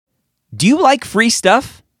Do you like free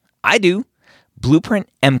stuff? I do.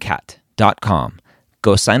 BlueprintMCAT.com.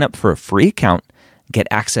 Go sign up for a free account. Get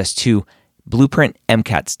access to Blueprint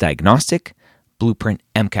MCAT's Diagnostic, Blueprint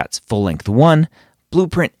MCAT's Full-Length 1,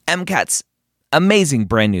 Blueprint MCAT's amazing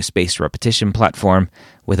brand new spaced repetition platform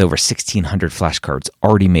with over 1,600 flashcards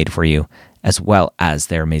already made for you, as well as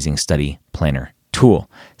their amazing study planner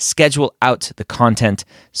tool. Schedule out the content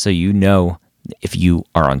so you know if you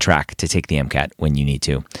are on track to take the MCAT when you need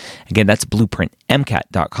to. Again, that's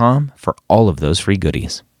BlueprintMCAT.com for all of those free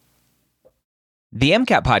goodies. The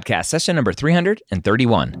MCAT Podcast, session number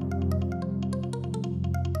 331.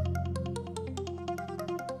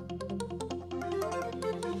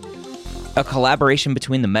 A collaboration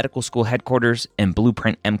between the medical school headquarters and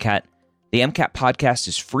Blueprint MCAT. The MCAT Podcast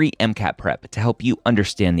is free MCAT prep to help you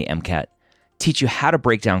understand the MCAT, teach you how to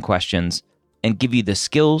break down questions, and give you the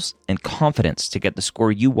skills and confidence to get the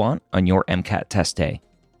score you want on your MCAT test day.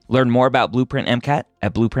 Learn more about Blueprint MCAT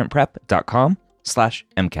at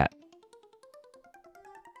blueprintprep.com/MCAT.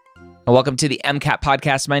 Welcome to the MCAT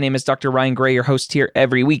Podcast. My name is Dr. Ryan Gray, your host here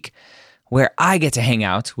every week, where I get to hang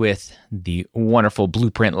out with the wonderful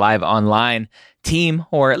Blueprint Live Online team,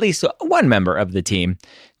 or at least one member of the team,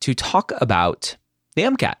 to talk about the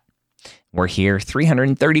MCAT. We're here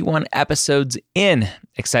 331 episodes in.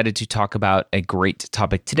 Excited to talk about a great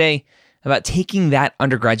topic today about taking that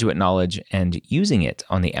undergraduate knowledge and using it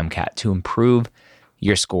on the MCAT to improve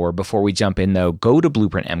your score. Before we jump in, though, go to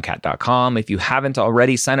blueprintmcat.com. If you haven't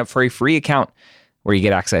already, sign up for a free account where you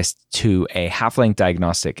get access to a half-length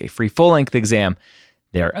diagnostic, a free full-length exam,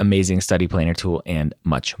 their amazing study planner tool, and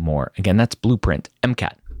much more. Again, that's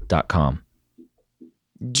blueprintmcat.com.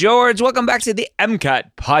 George, welcome back to the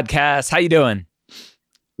MCAT Podcast. How you doing?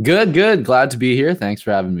 Good. Glad to be here. Thanks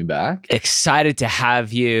for having me back. Excited to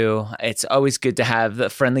have you. It's always good to have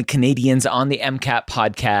the friendly Canadians on the MCAT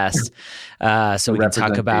Podcast, so we can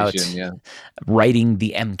talk about writing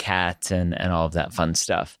the MCAT and all of that fun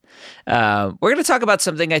stuff. We're going to talk about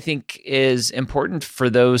something I think is important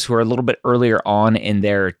for those who are a little bit earlier on in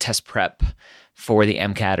their test prep for the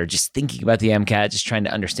MCAT, or just thinking about the MCAT, just trying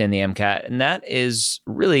to understand the MCAT. And that is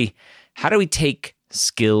really, how do we take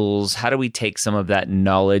skills, how do we take some of that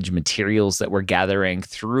knowledge, materials that we're gathering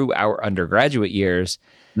through our undergraduate years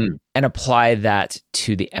and apply that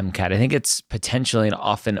to the MCAT? I think it's potentially an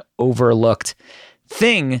often overlooked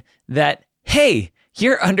thing that, hey,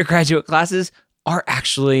 your undergraduate classes are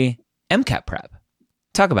actually MCAT prep.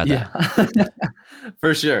 Talk about that.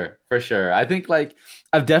 For sure. I think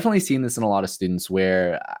I've definitely seen this in a lot of students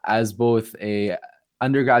where, as both a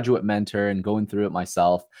undergraduate mentor and going through it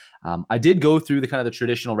myself, I did go through the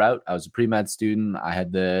traditional route. I was a pre-med student. I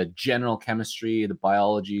had the general chemistry, the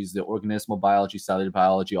biologies, the organismal biology, cellular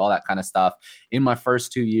biology, all that kind of stuff in my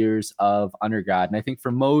first 2 years of undergrad. And I think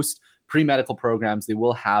for most pre-medical programs, they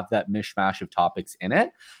will have that mishmash of topics in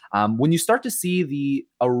it. When you start to see the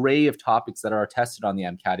array of topics that are tested on the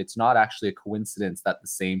MCAT, it's not actually a coincidence that the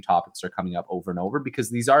same topics are coming up over and over, because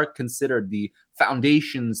these are considered the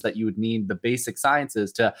foundations that you would need, the basic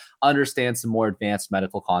sciences, to understand some more advanced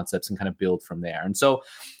medical concepts and kind of build from there. And so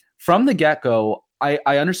from the get-go,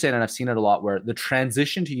 I understand, and I've seen it a lot, where the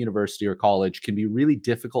transition to university or college can be really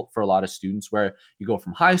difficult for a lot of students, where you go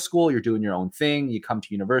from high school, you're doing your own thing, you come to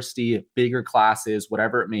university, bigger classes,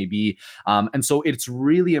 whatever it may be. And so it's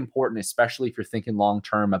really important, especially if you're thinking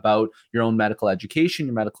long-term about your own medical education,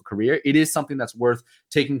 your medical career. It is something that's worth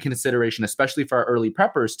taking consideration, especially for our early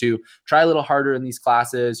preppers, to try a little harder in these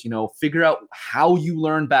classes, figure out how you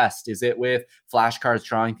learn best. Is it with flashcards,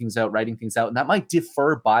 drawing things out, writing things out? And that might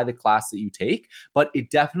differ by the class that you take, but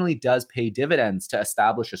it definitely does pay dividends to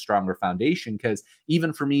establish a stronger foundation. Because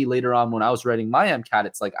even for me later on, when I was writing my MCAT,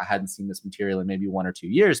 it's like I hadn't seen this material in maybe 1 or 2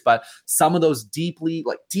 years, but some of those deeply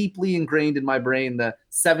ingrained in my brain, the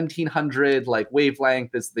 1700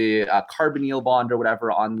 wavelength is the carbonyl bond or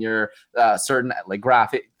whatever on your certain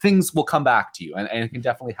graph, things will come back to you, and it can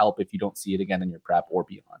definitely help if you don't see it again in your prep or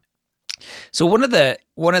beyond. So one of the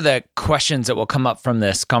questions that will come up from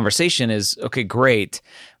this conversation is, okay, great.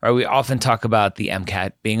 Right? We often talk about the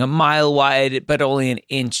MCAT being a mile wide, but only an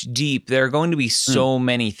inch deep. There are going to be so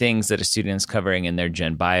many things that a student is covering in their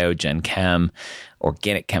Gen Bio, Gen Chem,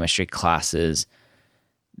 organic chemistry classes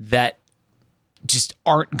that just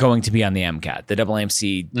aren't going to be on the MCAT. The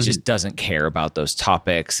AAMC just doesn't care about those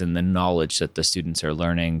topics and the knowledge that the students are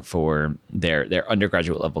learning for their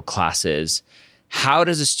undergraduate level classes. How are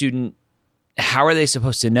they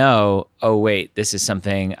supposed to know, oh, wait, this is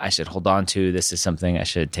something I should hold on to, this is something I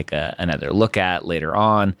should take another look at later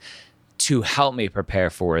on to help me prepare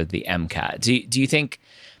for the MCAT? Do you think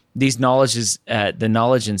these the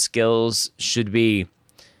knowledge and skills should be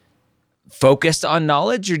focused on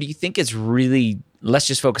knowledge, or do you think it's really, let's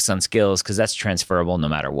just focus on skills because that's transferable no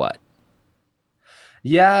matter what?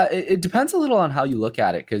 Yeah, it depends a little on how you look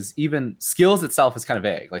at it, because even skills itself is kind of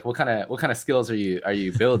vague. Like what kind of skills are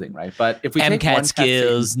you building, right? But if we take MCAT one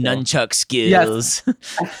skills, nunchuck skills.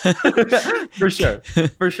 Yes.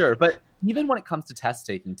 For sure. But even when it comes to test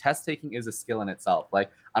taking is a skill in itself.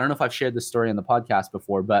 Like, I don't know if I've shared this story on the podcast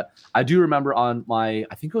before, but I do remember on I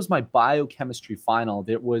think it was my biochemistry final,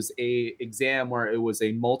 there was a exam where it was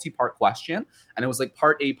a multi-part question, and it was like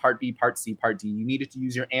part A, part B, part C, part D. You needed to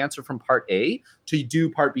use your answer from part A to do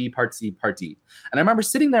part B, part C, part D. And I remember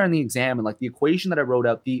sitting there in the exam, and like the equation that I wrote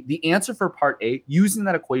out, the answer for part A, using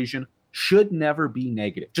that equation should never be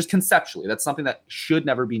negative. Just conceptually, that's something that should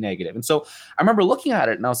never be negative. And so I remember looking at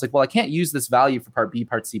it and I was like, well, I can't use this value for part B,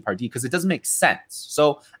 part C, part D, because it doesn't make sense.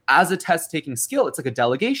 So as a test taking skill, it's like a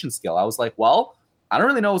delegation skill. I was like, well, I don't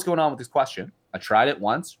really know what's going on with this question. I tried it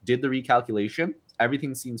once, did the recalculation.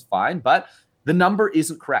 Everything seems fine, but the number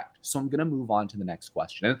isn't correct. So I'm going to move on to the next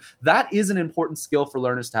question. And that is an important skill for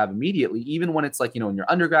learners to have immediately, even when it's like, in your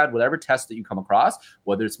undergrad, whatever test that you come across,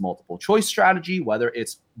 whether it's multiple choice strategy, whether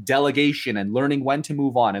it's delegation and learning when to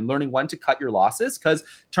move on and learning when to cut your losses. Because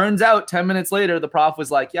turns out 10 minutes later, the prof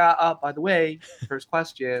was like, yeah, by the way, first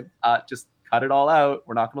question, just cut it all out.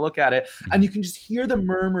 We're not going to look at it. And you can just hear the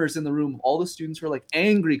murmurs in the room. All the students were like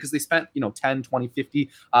angry because they spent, 10, 20, 50,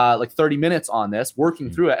 like 30 minutes on this,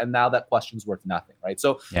 working through it. And now that question's worth nothing, right?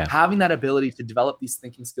 So having that ability to develop these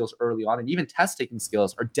thinking skills early on, and even test taking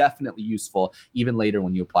skills, are definitely useful even later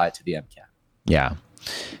when you apply it to the MCAT. Yeah.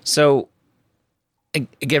 So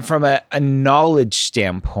again, from a knowledge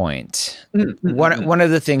standpoint, one of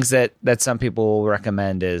the things that some people will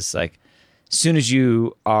recommend is like, as soon as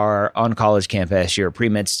you are on college campus, you're a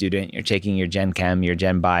pre-med student, you're taking your Gen Chem, your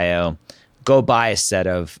Gen Bio, go buy a set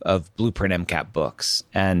of Blueprint MCAT books.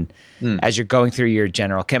 And as you're going through your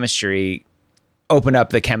general chemistry, open up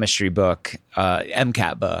the chemistry book,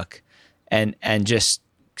 MCAT book, and just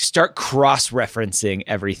start cross-referencing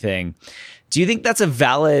everything. Do you think that's a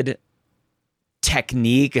valid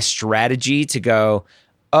technique, a strategy to go,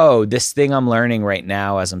 oh, this thing I'm learning right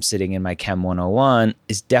now as I'm sitting in my Chem 101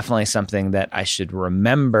 is definitely something that I should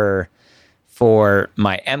remember for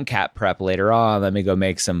my MCAT prep later on. Let me go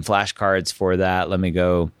make some flashcards for that. Let me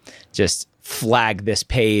go just flag this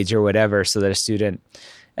page or whatever so that a student,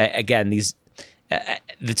 again,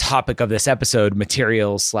 the topic of this episode,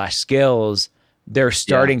 materials/skills, they're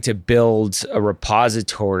starting to build a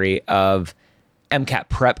repository of MCAT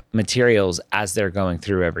prep materials as they're going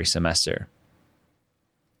through every semester.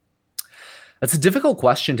 That's a difficult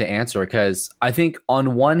question to answer, because I think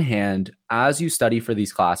on one hand, as you study for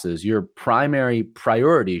these classes, your primary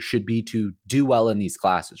priority should be to do well in these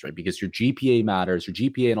classes, right? Because your GPA matters. Your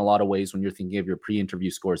GPA in a lot of ways, when you're thinking of your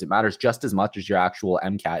pre-interview scores, it matters just as much as your actual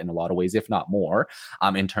MCAT in a lot of ways, if not more,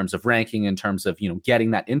 in terms of ranking, in terms of,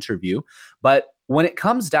 getting that interview. But when it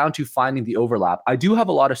comes down to finding the overlap, I do have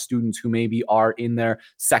a lot of students who maybe are in their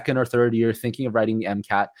second or third year thinking of writing the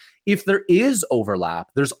MCAT. If there is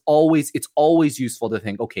overlap, it's always useful to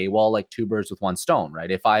think, okay, well, like two birds with one stone,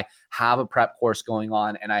 right? If I have a prep course going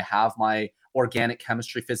on and I have my organic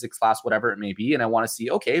chemistry, physics class, whatever it may be, and I want to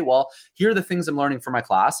see, okay, well, here are the things I'm learning for my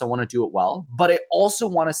class. I want to do it well, but I also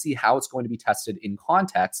want to see how it's going to be tested in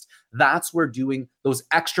context. That's where doing those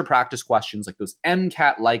extra practice questions, like those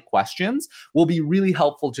MCAT-like questions, will be really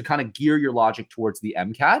helpful to kind of gear your logic towards the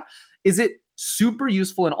MCAT. Is it super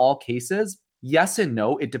useful in all cases? Yes and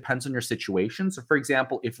no. It depends on your situation. So for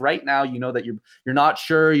example, if right now you know that you're not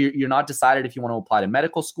sure, you're not decided if you want to apply to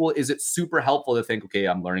medical school, is it super helpful to think, okay,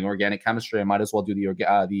 I'm learning organic chemistry, I might as well do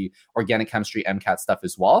the organic chemistry MCAT stuff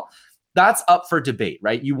as well? That's up for debate,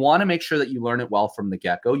 right? You want to make sure that you learn it well from the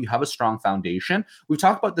get-go. You have a strong foundation. We've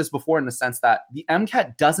talked about this before in the sense that the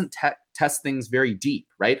MCAT doesn't test things very deep,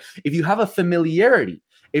 right? If you have a familiarity,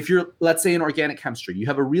 if you're, let's say in organic chemistry, you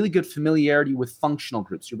have a really good familiarity with functional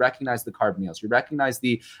groups. You recognize the carbonyls, you recognize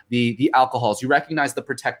the alcohols, you recognize the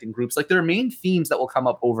protecting groups. Like, there are main themes that will come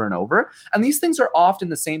up over and over. And these things are often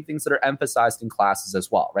the same things that are emphasized in classes as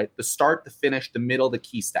well, right? The start, the finish, the middle, the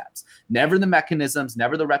key steps. Never the mechanisms,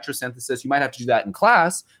 never the retrosynthesis. You might have to do that in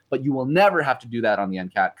class, but you will never have to do that on the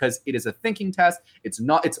MCAT, because it is a thinking test.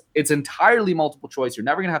 It's entirely multiple choice. You're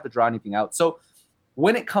never going to have to draw anything out. So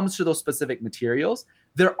when it comes to those specific materials,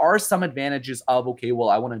 there are some advantages of, okay, well,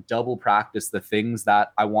 I want to double practice the things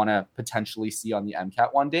that I want to potentially see on the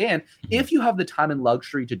MCAT one day. And if you have the time and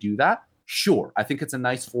luxury to do that, sure, I think it's a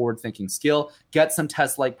nice forward-thinking skill. Get some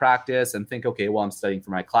test-like practice and think, okay, well, I'm studying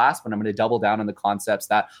for my class, but I'm going to double down on the concepts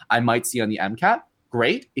that I might see on the MCAT.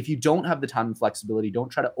 great. If you don't have the time and flexibility, don't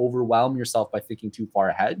try to overwhelm yourself by thinking too far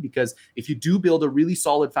ahead, because if you do build a really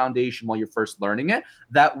solid foundation while you're first learning it,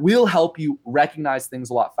 that will help you recognize things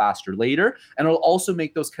a lot faster later. And it'll also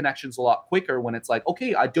make those connections a lot quicker when it's like,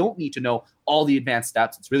 okay, I don't need to know all the advanced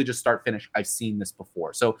steps. It's really just start, finish. I've seen this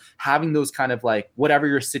before. So having those kind of like, whatever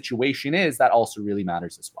your situation is, that also really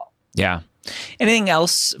matters as well. Yeah. Anything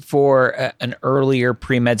else for an earlier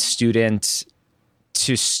pre-med student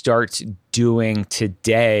to start doing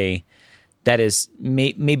today that is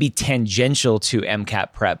maybe tangential to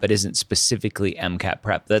MCAT prep, but isn't specifically MCAT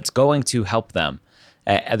prep, that's going to help them?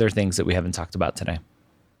 Other things that we haven't talked about today?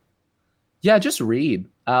 Yeah, just read.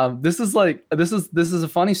 This is a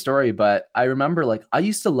funny story, but I remember like I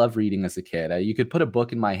used to love reading as a kid. You could put a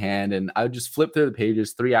book in my hand and I would just flip through the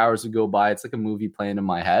pages. 3 hours would go by. It's like a movie playing in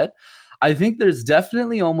my head. I think there's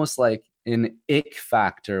definitely almost like an ick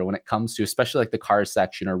factor when it comes to, especially like the car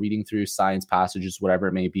section or reading through science passages, whatever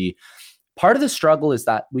it may be. Part of the struggle is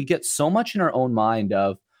that we get so much in our own mind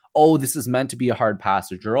of, oh, this is meant to be a hard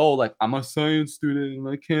passage, or, oh, like I'm a science student and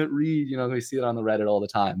I can't read. You know, we see it on the Reddit all the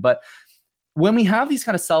time. But when we have these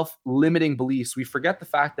kind of self-limiting beliefs, we forget the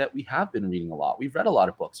fact that we have been reading a lot. We've read a lot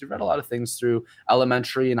of books. We've read a lot of things through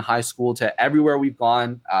elementary and high school to everywhere we've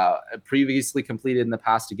gone, previously completed in the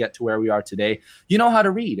past to get to where we are today. You know how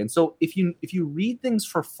to read. And so if you read things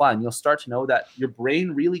for fun, you'll start to know that your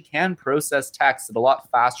brain really can process text at a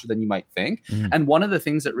lot faster than you might think. Mm-hmm. And one of the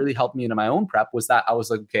things that really helped me in my own prep was that I was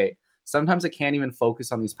like, okay, sometimes I can't even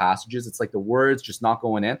focus on these passages. It's like the words just not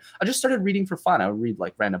going in. I just started reading for fun. I would read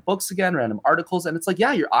like random books again, random articles. And it's like,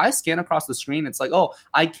 yeah, your eyes scan across the screen. It's like, oh,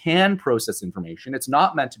 I can process information. It's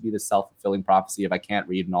not meant to be this self-fulfilling prophecy of I can't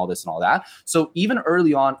read and all this and all that. So even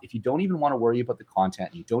early on, if you don't even want to worry about the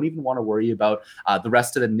content, you don't even want to worry about the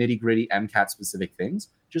rest of the nitty-gritty MCAT specific things,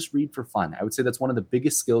 just read for fun. I would say that's one of the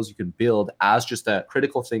biggest skills you can build as just a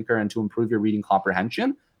critical thinker and to improve your reading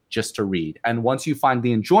comprehension. Just to read. And once you find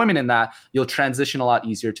the enjoyment in that, you'll transition a lot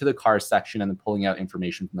easier to the cars section and then pulling out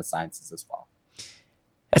information from the sciences as well.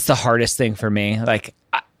 That's the hardest thing for me. Like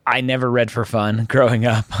I never read for fun growing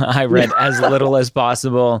up. I read as little as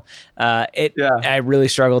possible. I really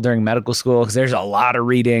struggled during medical school because there's a lot of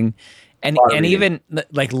reading. And even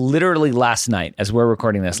like literally last night, as we're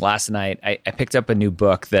recording this, last night, I picked up a new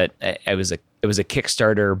book that it was a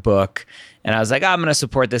Kickstarter book. And I was like, I'm going to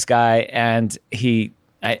support this guy. And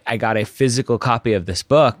I got a physical copy of this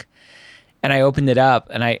book and I opened it up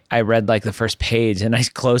and I read like the first page and I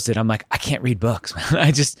closed it. I'm like, I can't read books.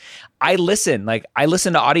 I listen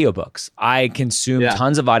to audiobooks. I consume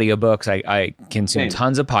tons of audiobooks. I consume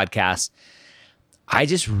tons of podcasts. I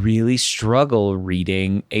just really struggle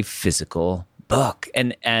reading a physical book.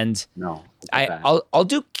 I'll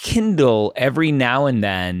do Kindle every now and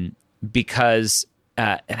then because,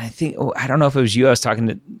 and I think, I don't know if it was you I was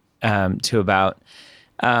talking to about,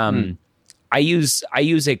 I use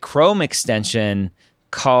a Chrome extension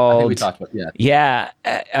called, I think we talked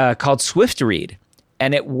about, called SwiftRead,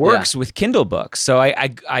 and it works with Kindle books. So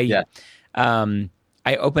I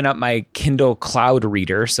open up my Kindle Cloud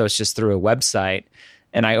Reader, so it's just through a website,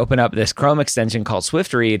 and I open up this Chrome extension called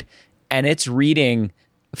SwiftRead, and it's reading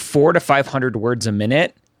 400 to 500 words a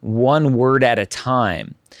minute, one word at a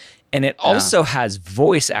time. And it also has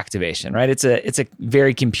voice activation, right? It's a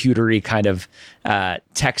very computery kind of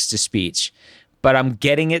text to speech, but I'm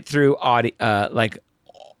getting it through audio, like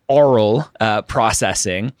oral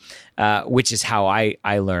processing, which is how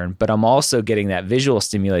I learn. But I'm also getting that visual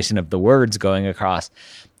stimulation of the words going across,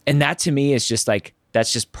 and that to me is just like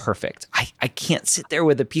that's just perfect. I can't sit there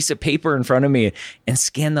with a piece of paper in front of me and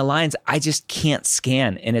scan the lines. I just can't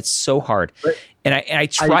scan, and it's so hard. But and I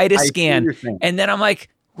try to scan, and then I'm like,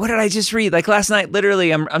 what did I just read? Like last night,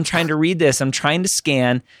 literally, I'm trying to read this. I'm trying to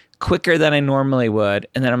scan quicker than I normally would.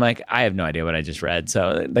 And then I'm like, I have no idea what I just read.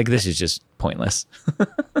 So like, this is just pointless.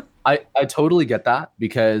 I totally get that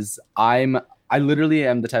because I literally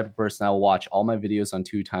am the type of person that will watch all my videos on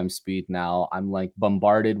 2x speed now. I'm like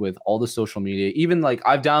bombarded with all the social media. Even like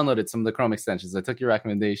I've downloaded some of the Chrome extensions. I took your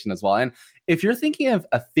recommendation as well. And if you're thinking of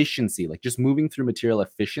efficiency, like just moving through material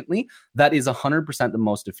efficiently, that is 100% the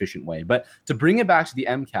most efficient way. But to bring it back to the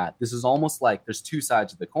MCAT, this is almost like there's two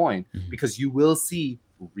sides of the coin because you will see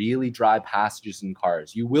really dry passages in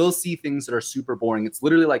cars. You will see things that are super boring. It's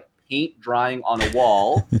literally like paint drying on a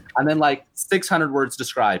wall and then like 600 words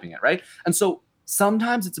describing it, right? And so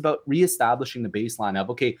sometimes it's about reestablishing the baseline of,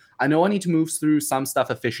 okay, I know I need to move through some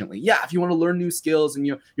stuff efficiently. Yeah, if you want to learn new skills and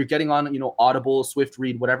you're getting on, Audible,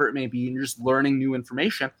 SwiftRead, whatever it may be, and you're just learning new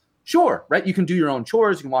information, Sure, right? You can do your own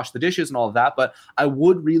chores, you can wash the dishes and all of that, but I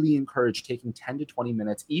would really encourage taking 10 to 20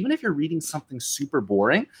 minutes. Even if you're reading something super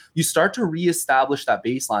boring, you start to reestablish that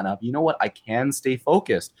baseline of, you know what, I can stay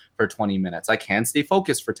focused for 20 minutes. I can stay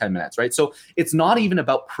focused for 10 minutes, right? So it's not even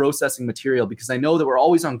about processing material, because I know that we're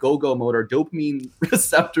always on go-go mode. Our dopamine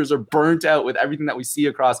receptors are burnt out with everything that we see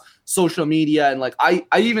across social media. And like, I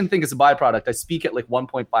even think as a byproduct, I speak at like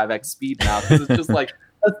 1.5x speed now, because it's just like,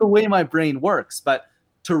 that's the way my brain works. But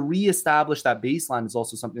to reestablish that baseline is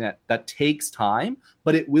also something that takes time,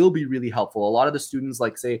 but it will be really helpful. A lot of the students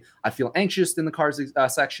like say, I feel anxious in the cars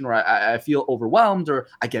section, or I feel overwhelmed, or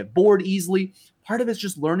I get bored easily. Part of it's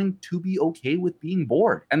just learning to be okay with being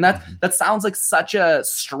bored. And that sounds like such a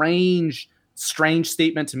strange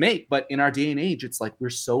statement to make, but in our day and age, it's like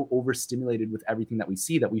we're so overstimulated with everything that we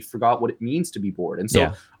see that we forgot what it means to be bored. And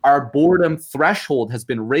so our boredom threshold has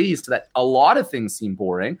been raised that a lot of things seem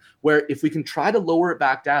boring, where if we can try to lower it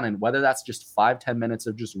back down, and whether that's just 5-10 minutes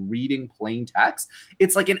of just reading plain text,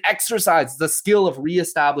 it's like an exercise, the skill of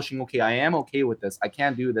reestablishing, okay, I am okay with this, I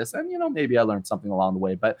can do this, and maybe I learned something along the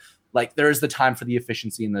way. But like, there's the time for the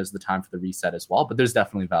efficiency and there's the time for the reset as well, but there's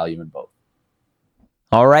definitely value in both.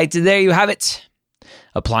 All right, there you have it.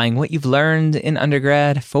 Applying what you've learned in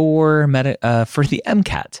undergrad for the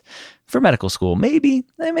MCAT. For medical school, maybe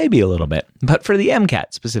a little bit, but for the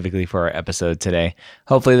MCAT specifically for our episode today.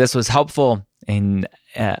 Hopefully this was helpful and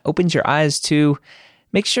opens your eyes to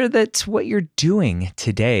make sure that what you're doing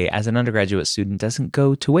today as an undergraduate student doesn't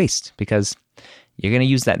go to waste, because you're going to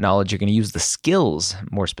use that knowledge, you're going to use the skills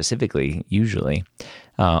more specifically, usually,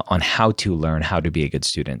 on how to learn how to be a good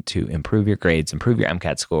student, to improve your grades, improve your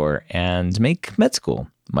MCAT score, and make med school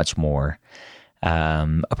much more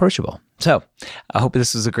approachable. So I hope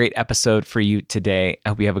this was a great episode for you today. I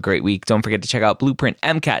hope you have a great week. Don't forget to check out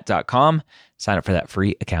blueprintmcat.com. Sign up for that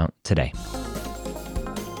free account today.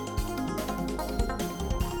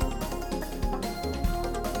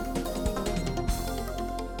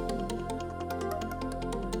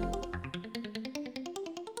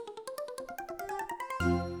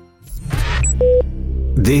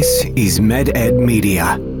 This is MedEd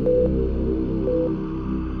Media.